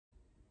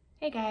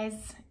Hey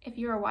guys, if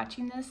you are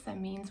watching this, that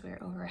means we're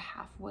over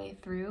halfway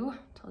through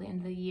till the end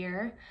of the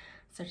year.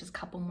 So just a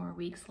couple more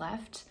weeks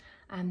left.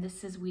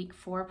 This is week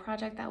 4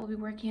 project that we'll be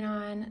working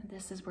on.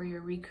 This is where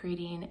you're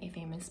recreating a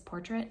famous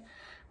portrait.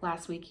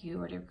 Last week you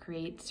were to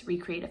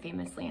recreate a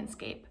famous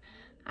landscape.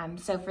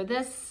 So for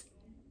this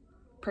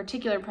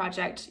particular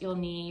project, you'll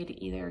need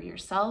either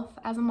yourself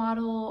as a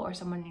model or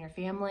someone in your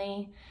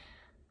family.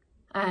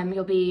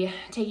 You'll be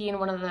taking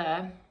one of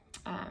the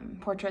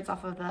portraits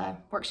off of the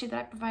worksheet that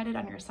I provided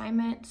on your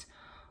assignment,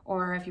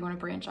 or if you want to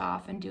branch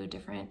off and do a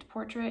different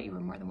portrait, you are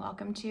more than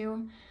welcome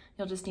to.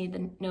 You'll just need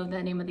to know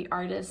the name of the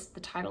artist,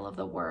 the title of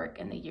the work,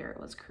 and the year it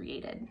was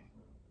created.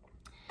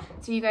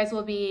 So you guys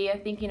will be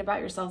thinking about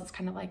yourselves as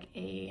kind of like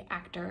a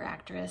actor,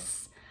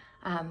 actress,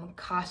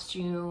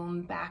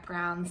 costume,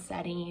 background,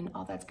 setting,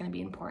 all that's going to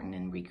be important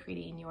in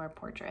recreating your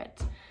portrait.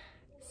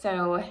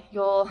 So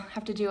you'll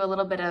have to do a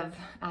little bit of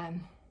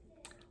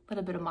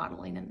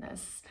modeling in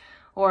this,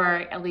 or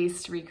at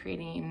least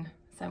recreating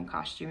some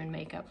costume and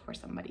makeup for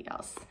somebody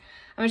else.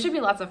 It should be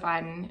lots of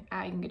fun.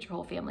 You can get your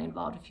whole family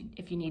involved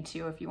if you need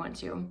to, if you want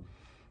to.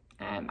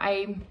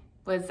 I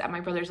was at my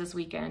brother's this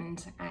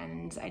weekend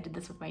and I did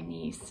this with my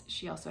niece.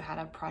 She also had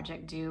a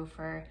project due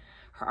for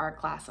her art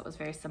class that was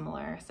very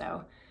similar.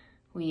 So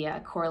we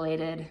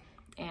correlated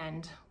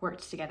and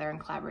worked together and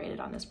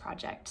collaborated on this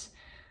project.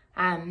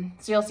 So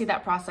you'll see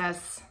that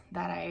process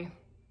that I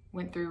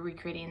went through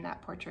recreating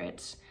that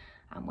portrait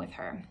with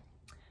her.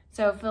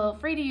 So feel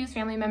free to use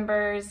family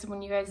members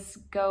when you guys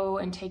go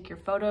and take your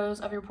photos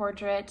of your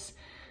portrait.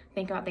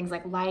 Think about things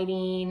like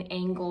lighting,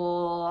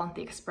 angle,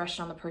 the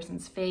expression on the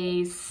person's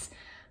face.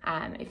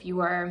 If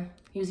you are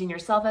using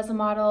yourself as a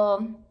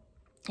model,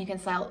 you can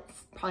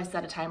probably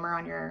set a timer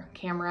on your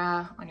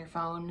camera, on your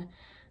phone.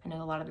 I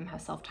know a lot of them have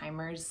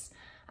self-timers.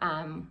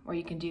 Or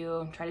you can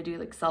try to do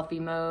like selfie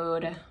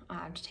mode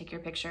to take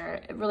your picture.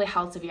 It really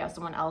helps if you have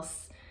someone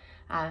else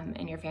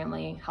in your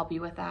family help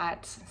you with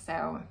that.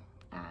 So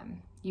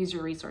use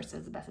your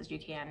resources the best as you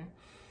can.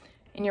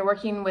 And you're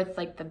working with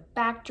like the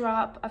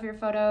backdrop of your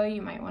photo,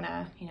 you might want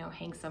to,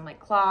 hang some like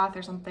cloth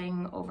or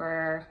something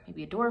over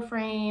maybe a door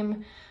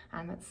frame.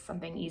 That's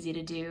something easy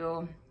to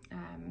do.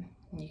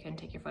 You can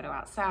take your photo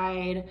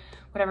outside,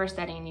 whatever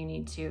setting you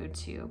need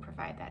to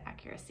provide that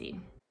accuracy.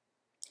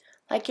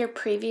 Like your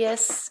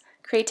previous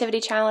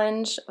creativity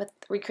challenge with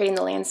recreating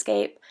the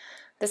landscape,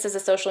 this is a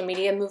social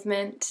media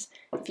movement.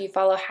 If you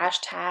follow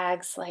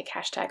hashtags like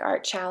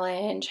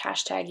 #ArtChallenge,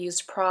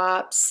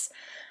 #UsedProps,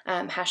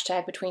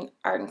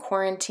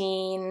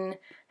 #BetweenArtAndQuarantine,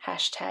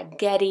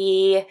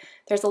 #Getty,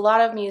 there's a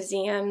lot of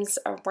museums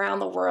around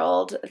the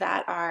world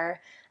that are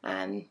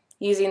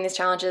using these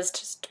challenges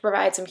to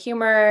provide some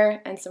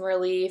humor and some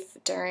relief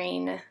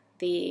during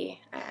the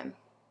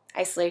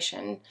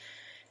isolation.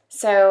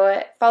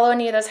 So follow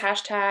any of those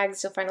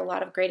hashtags. You'll find a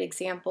lot of great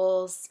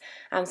examples.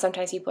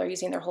 Sometimes people are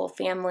using their whole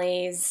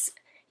families.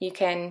 You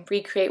can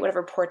recreate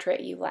whatever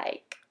portrait you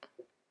like.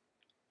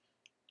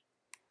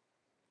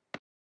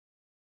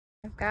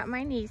 I've got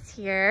my niece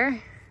here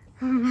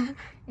and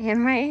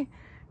my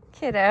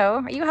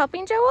kiddo. Are you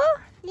helping, Joel?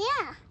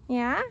 Yeah.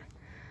 Yeah?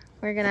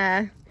 We're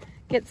gonna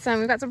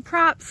we've got some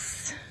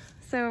props.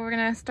 So we're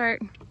gonna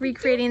start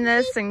recreating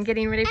this and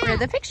getting ready for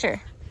the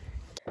picture.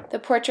 The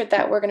portrait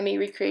that we're going to be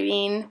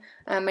recreating,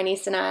 my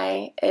niece and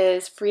I,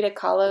 is Frida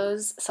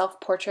Kahlo's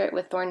self-portrait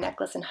with thorn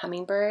necklace and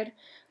hummingbird,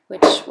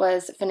 which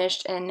was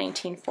finished in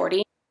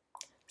 1940.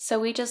 So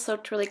we just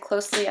looked really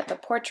closely at the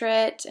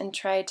portrait and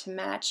tried to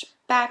match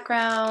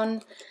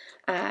background,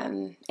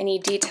 any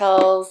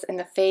details in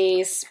the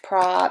face,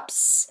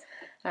 props,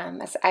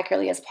 as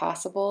accurately as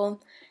possible.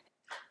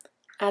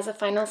 As a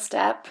final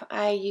step,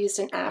 I used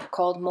an app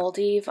called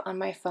Moldive on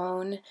my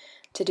phone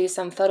to do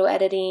some photo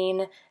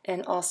editing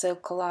and also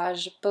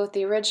collage both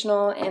the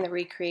original and the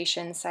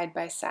recreation side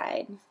by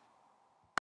side.